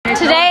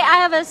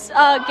us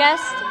a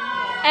guest,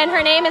 and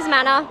her name is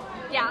Mana.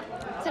 Yeah.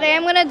 Today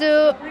I'm gonna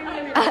do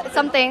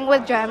something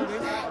with Jem.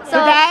 So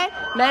Today,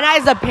 Mana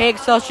is a pig,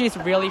 so she's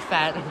really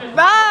fat.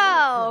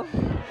 bro.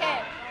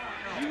 Okay.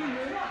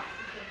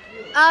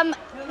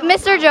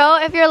 Mr. Joe,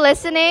 if you're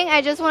listening,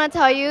 I just want to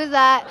tell you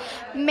that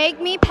make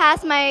me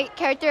pass my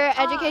character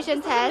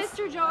education test.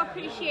 Mr. Joe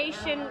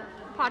Appreciation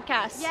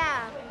Podcast.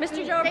 Yeah.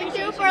 Mr. Joe Thank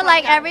you Appreciation for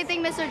like Podcast.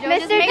 everything, Mr. Joe. Mr.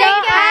 Just make Joe,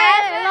 me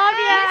pass. I love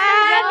you.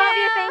 I love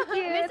you. Thank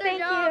you. Mr. Thank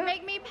Joe, you.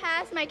 make me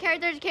pass my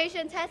character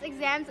education test,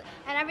 exams,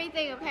 and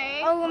everything.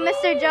 Okay. Oh,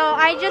 Mr. Joe,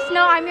 I just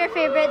know I'm your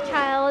favorite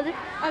child.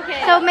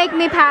 Okay. So make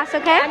me pass,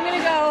 okay? I'm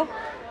gonna go.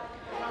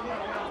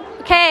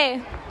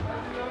 Okay.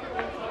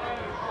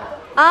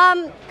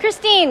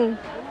 Christine.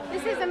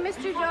 This is a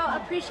Mr. Joe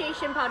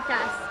Appreciation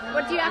Podcast.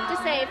 What do you have to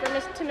say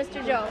to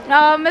Mr. Joe?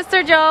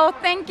 Mr. Joe,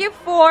 thank you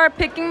for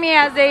picking me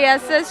as a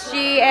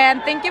SSG,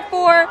 and thank you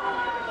for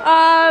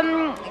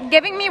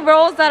giving me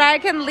roles that I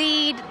can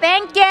lead.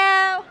 Thank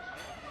you.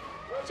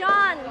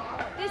 John,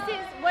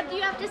 what do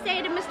you have to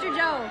say to Mr.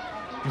 Joe?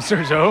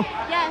 Mr. Joe,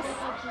 Yes.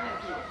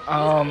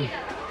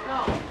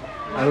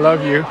 I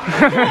love you.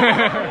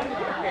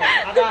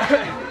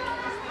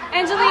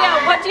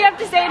 Angelia, what do you have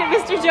to say to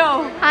Mr.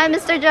 Joe? Hi,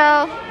 Mr.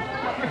 Joe.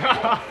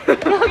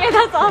 Okay,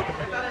 that's all.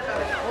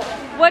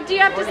 What do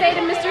you have to say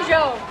to Mr.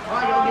 Joe?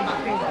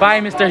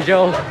 Bye, Mr.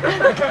 Joe.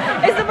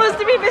 It's supposed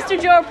to be Mr.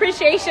 Joe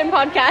Appreciation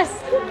Podcast.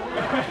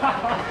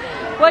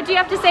 What do you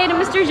have to say to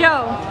Mr.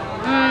 Joe?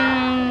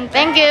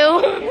 Thank you.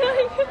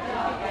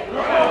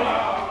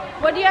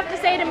 What do you have to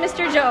say to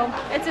Mr. Joe?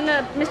 It's in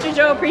a Mr.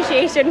 Joe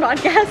Appreciation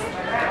Podcast.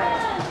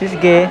 He's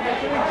gay.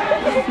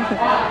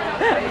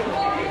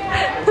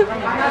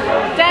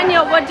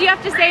 Daniel, what do you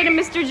have to say to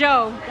Mr.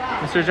 Joe?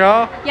 Mr.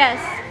 Joe? Yes.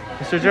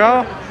 Mr.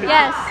 Joe?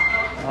 Yes.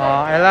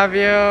 I love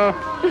you.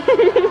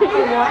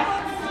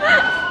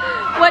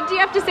 What do you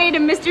have to say to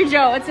Mr.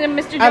 Joe? It's in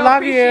Mr. Joe I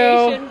love you.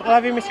 Appreciation. I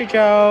love you, Mr.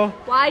 Joe.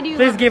 Why do you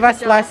Please love give Mr. us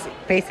Joe? less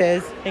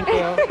faces. Thank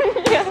you.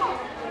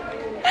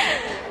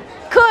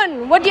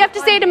 Kun, what do you have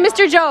to say to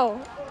Mr. Joe?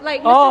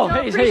 Like Mr. Oh, Joe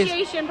hey,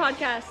 Appreciation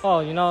Podcast.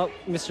 Oh,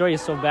 Mr. Joe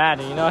is so bad.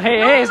 Hey,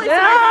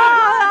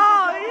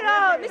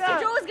 Mr.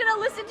 Joe is gonna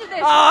listen to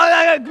this.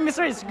 Oh,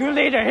 Mr. is good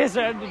leader. He's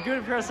a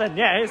good person.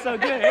 Yeah, he's so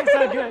good. He's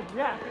so good.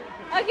 Yeah.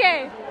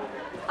 Okay.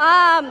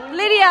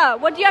 Lydia,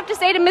 what do you have to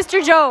say to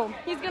Mr. Joe?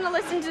 He's gonna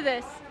listen to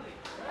this.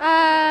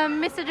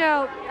 Mr.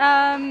 Joe,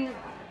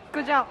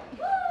 good job.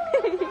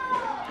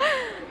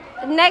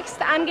 Next,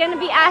 I'm gonna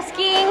be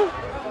asking.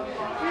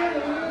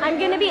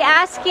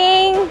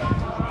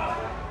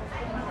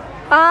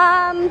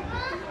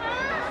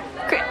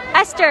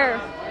 Esther,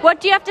 what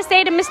do you have to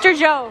say to Mr.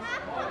 Joe?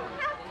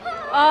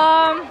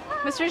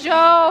 Mr.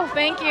 Joe,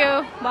 thank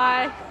you.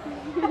 Bye.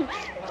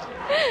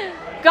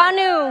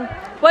 Ganu,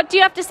 what do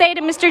you have to say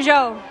to Mr.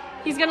 Joe?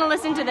 He's gonna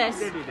listen to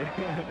this.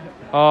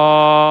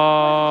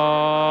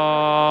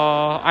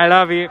 I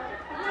love you.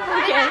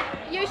 Okay.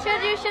 You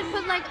should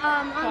put like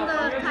on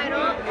the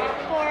title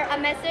for a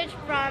message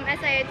from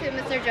SIA to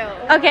Mr. Joe.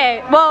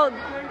 Okay. Well,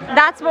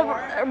 that's what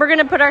we're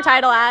gonna put our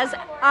title as.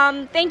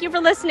 Thank you for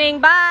listening.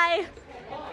 Bye.